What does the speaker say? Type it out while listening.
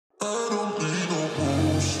I don't need no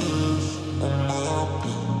roses on my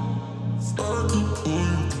beat. I could pull you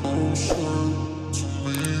closer to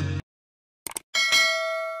me.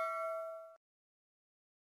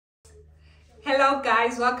 Hello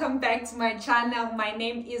guys, welcome back to my channel. My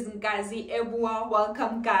name is Ngazi Ebua.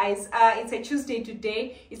 Welcome guys. It's a Tuesday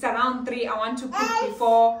today. It's around 3. I want to cook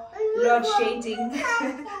before load shedding.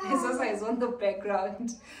 Sosa is on the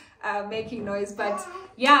background making noise, but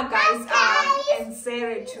yeah guys, and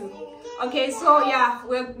Sarah too. Okay, so yeah,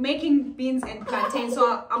 we're making beans and plantain.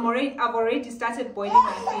 So I've already started boiling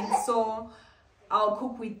my beans, so I'll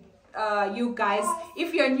cook with you guys.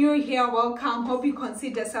 If you're new here, welcome. Hope you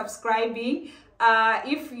consider subscribing.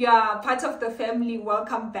 If you're part of the family,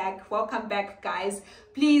 welcome back guys.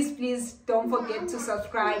 Please don't forget to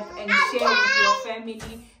subscribe and share with your family,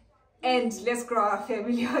 and let's grow our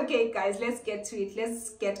family. Okay guys, let's get to it.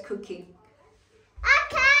 Let's get cooking.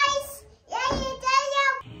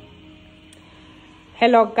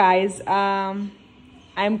 Hello guys, I'm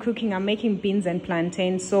cooking. I'm making beans and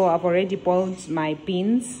plantain. So I've already boiled my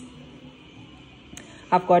beans.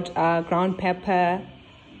 I've got ground pepper,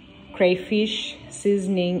 crayfish,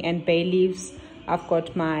 seasoning, and bay leaves. I've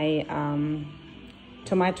got my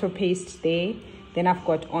tomato paste there. Then I've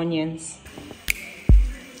got onions.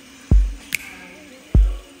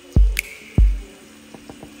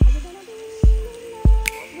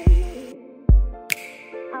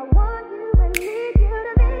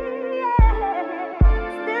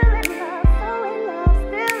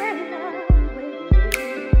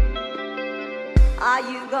 Are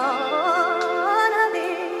you gonna be?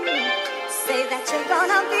 Say that you're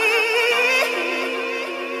gonna be.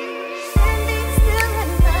 Standing still in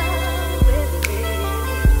love with me.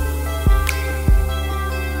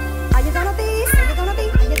 Are you gonna be? Say you're gonna be.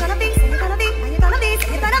 Are you gonna be? Say you're gonna be. Are you gonna be? Say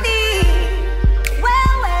you're gonna be. Well.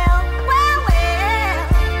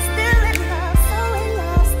 Still in love, so in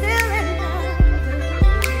love, still in love.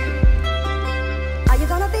 Are you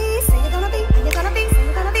gonna be? Say you're gonna be. Are you gonna be? Say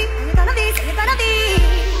you're gonna be.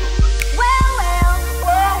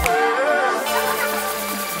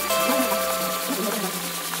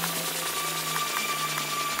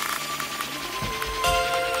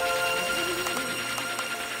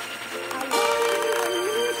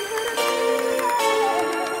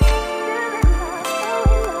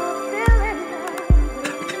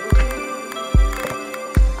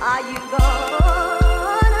 Are you gonna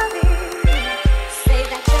be? Say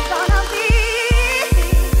you're gonna be.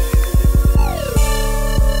 Are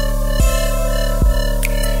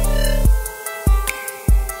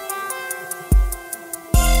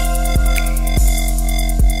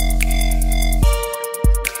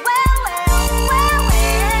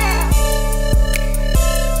you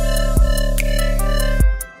gonna be?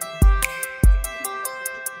 Say that you're gonna be.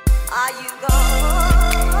 Are you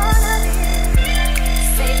gonna be?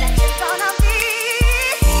 Say that you're gonna be.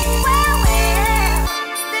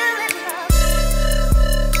 Still in love.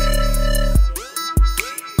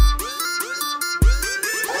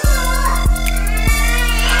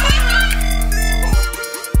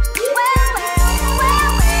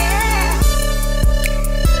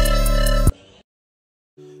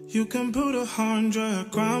 You can put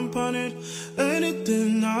 100 grand on it.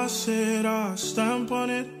 Anything I said, I'll stamp on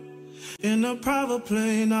it. In a private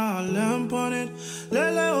plane, I'll lamp on it.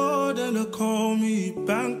 Lele, they call me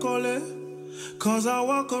Bankole. Cause I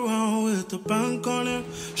walk around with the bank on it.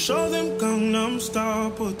 Show them Gangnam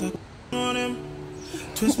Style, put the on him.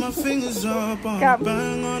 Twist my fingers up, I'll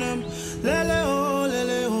bang on him. Lele,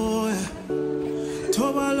 yeah.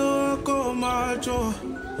 Tobalo, go macho,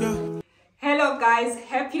 yeah. Hello guys,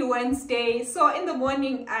 happy Wednesday. So in the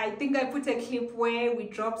morning, I think I put a clip where we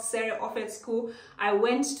dropped Sarah off at school. I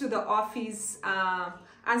went to the office,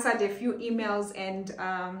 answered a few emails, and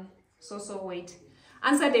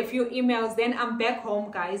answered a few emails. Then I'm back home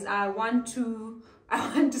guys. I want to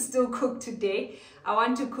still cook today.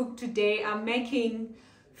 I'm making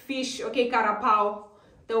fish, okay, carapau.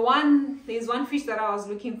 There's one fish that I was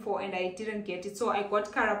looking for and I didn't get it, so I got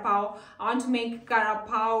carapau. I want to make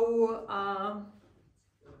carapau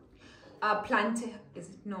plantain. Is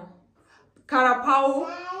it? No, carapau.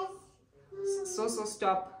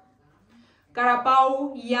 Stop.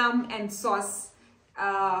 Carapau yam and sauce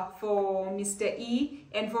for Mr. E,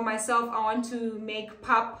 and for myself I want to make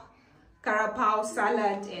pap, carapau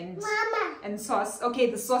salad and sauce. Okay,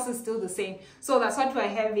 the sauce is still the same, so that's what we're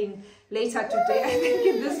having later today. I think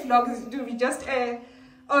in this vlog it will be just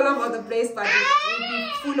all over the place, but it will be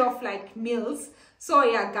full of like meals. So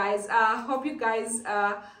yeah guys, hope you guys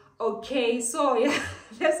are okay. So yeah,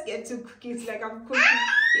 let's get to cookies. Like I'm cooking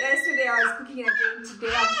Yesterday I was cooking again.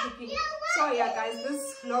 Today I'm cooking. So yeah, guys,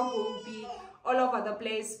 this vlog will be all over the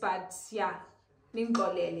place, but yeah,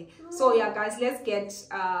 Ninkolele. So yeah, guys, let's get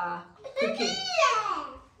cooking.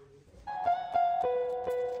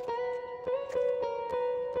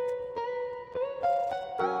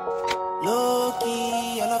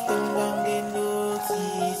 Low-key, all of them don't they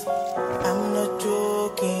notice. I'm not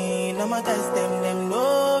joking, all my guys, them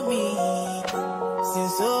know me.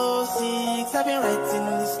 Since '06, I've been writing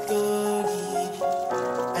this story.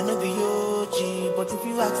 I know the OG, but if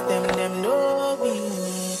you ask them know me.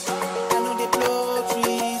 I know they blow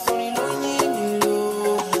trees, only lonely me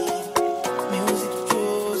low. Music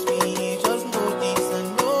chose me, just know this and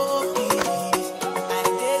know this. I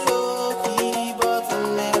get low-key, but I'm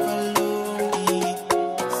never lonely.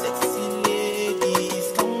 Sexy ladies,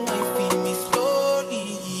 come and feel me slowly.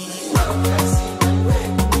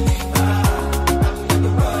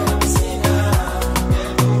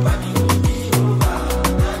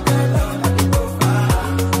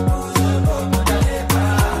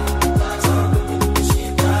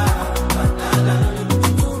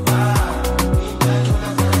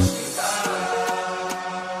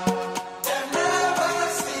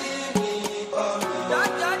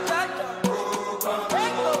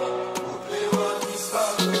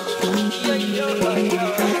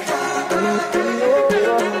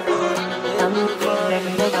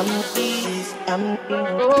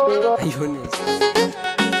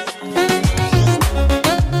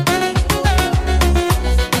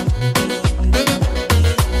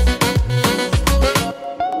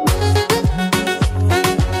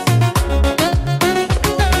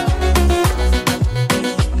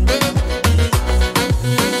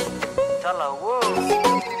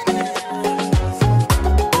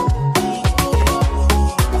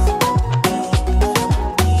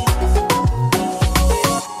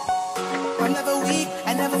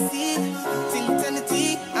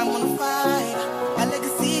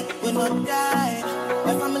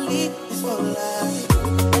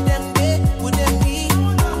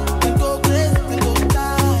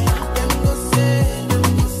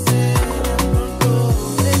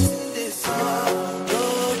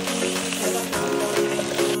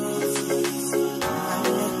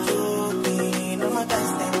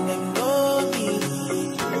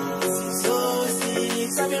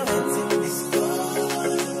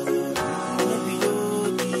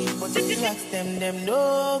 Them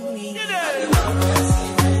know me.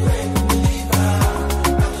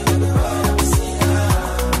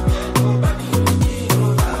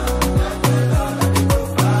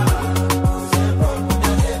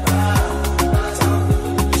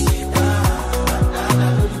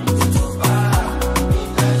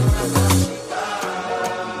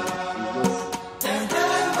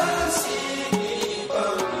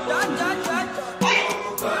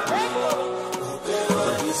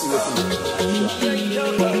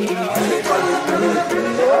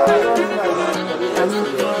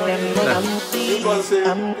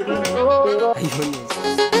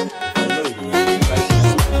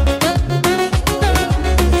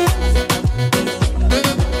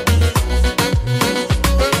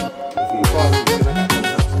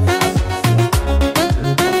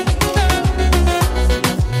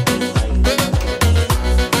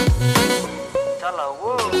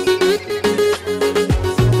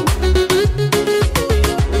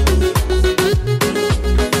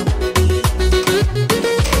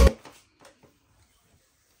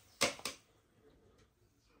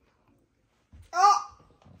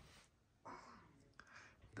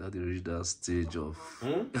 That they reach that stage of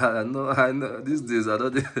I know these days I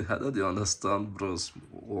don't understand bros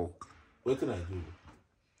work. What can I do?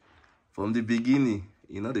 From the beginning,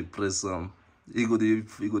 they press you go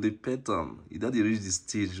the pet you don't reach the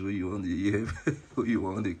stage where you want the hear where you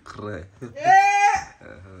want to cry.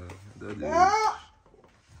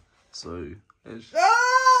 Sorry.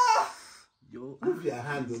 Yo, move your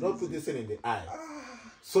hand, do not put this in the eye.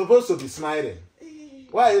 Supposed to be smiling.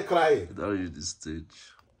 Why are you crying? You don't reach the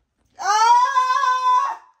stage.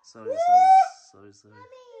 Sorry.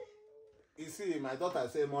 You see, my daughter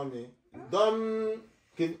say, Mommy, don't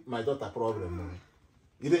give my daughter problem. Mommy.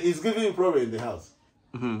 It's giving you problem in the house.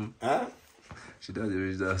 Huh? She doesn't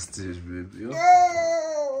reach that stage, baby. Yo.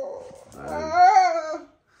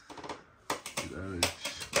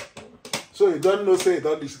 So you don't know, say you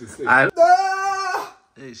don't reach the stage.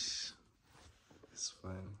 Ish. It's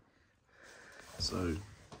fine. Sorry.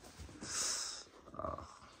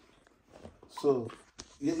 So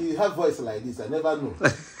you have voice like this. I never know.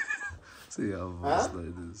 See, you have voice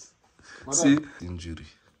like this. Mother. See, injury.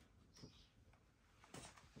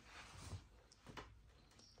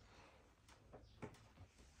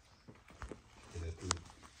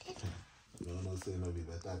 say no be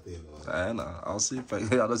better thing. I know. I'll see if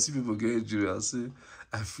I see people get injury. I'll say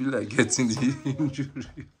I feel like getting the injury.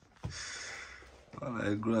 When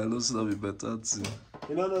I grow, I know it's not be better thing.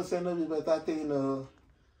 You know, no say no be better thing, you know.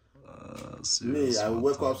 Me, I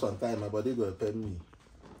wake up sometime, my body go pay me.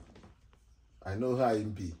 I know how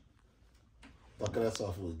it be. Talk less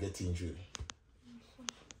of will get injury.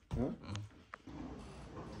 Huh?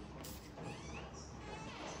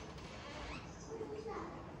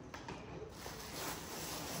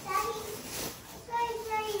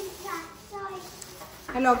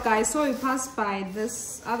 Hello guys, so we passed by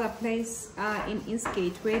this other place in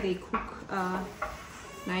Eastgate where they cook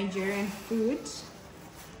Nigerian food.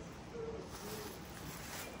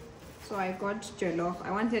 So I got jollof.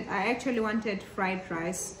 I actually wanted fried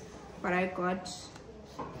rice, but I got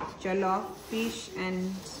jollof, fish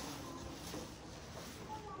and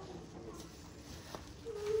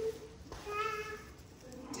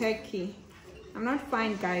turkey. I'm not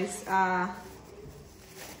fine guys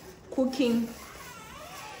cooking.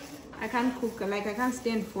 I can't cook, like I can't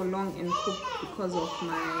stand for long and cook because of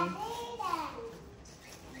my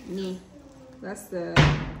knee. That's the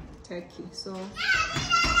turkey. So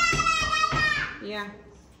yeah.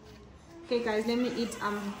 Okay guys, let me eat.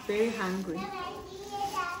 I'm very hungry.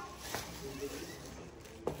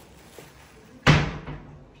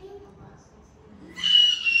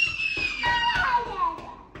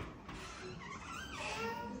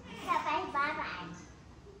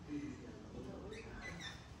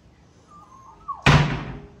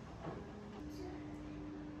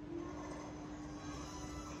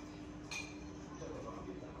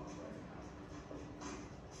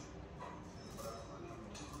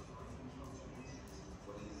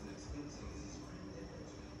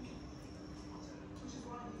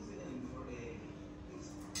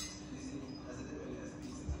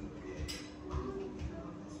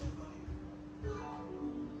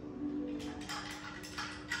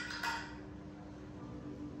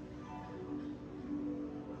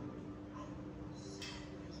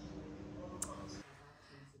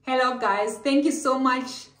 Hello guys, thank you so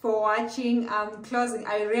much for watching. Closing,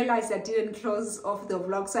 I realized I didn't close off the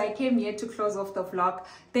vlog, so I came here to close off the vlog.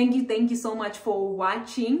 Thank you so much for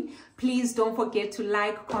watching. Please don't forget to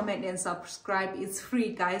like, comment and subscribe. It's free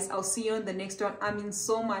guys. I'll see you in the next one. I'm in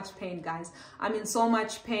so much pain guys. I'm in so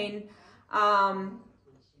much pain. I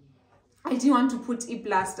didn't want to put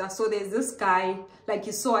e-plaster, so there's this guy like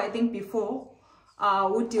you saw I think before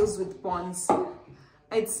who deals with bonds.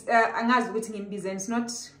 It's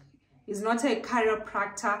he's not a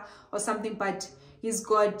chiropractor or something, but he's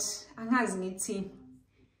got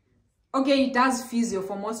okay, he does physio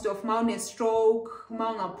for most of my stroke,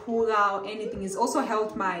 puga or anything. He's also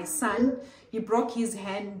helped my son. He broke his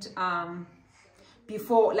hand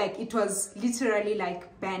before, like it was literally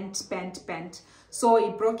like bent. So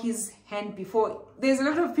he broke his hand before. There's a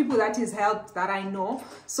lot of people that he's helped that I know.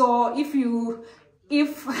 So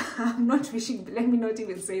if I'm not wishing, let me not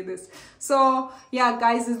even say this. So yeah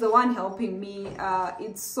guys, is the one helping me.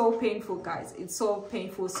 It's so painful guys, it's so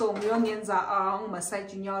painful. So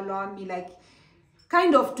massaging me, like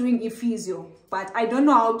kind of doing a physio, but I don't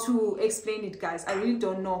know how to explain it guys. I really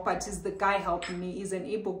don't know, but it's the guy helping me. He's an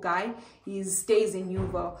able guy. He stays in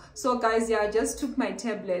Newville. So guys, yeah, I just took my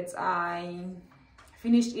tablets. I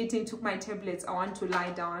finished eating, took my tablets. I want to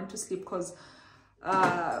lie down, I want to sleep because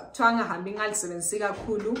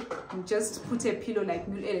just put a pillow like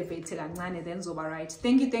mule elevator and then over right.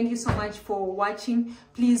 Thank you so much for watching.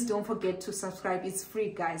 Please don't forget to subscribe. It's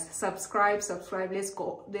free guys. Subscribe.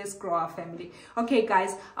 Let's grow our family. Okay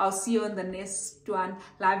guys, I'll see you on the next one.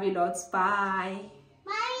 Love you lots. Bye.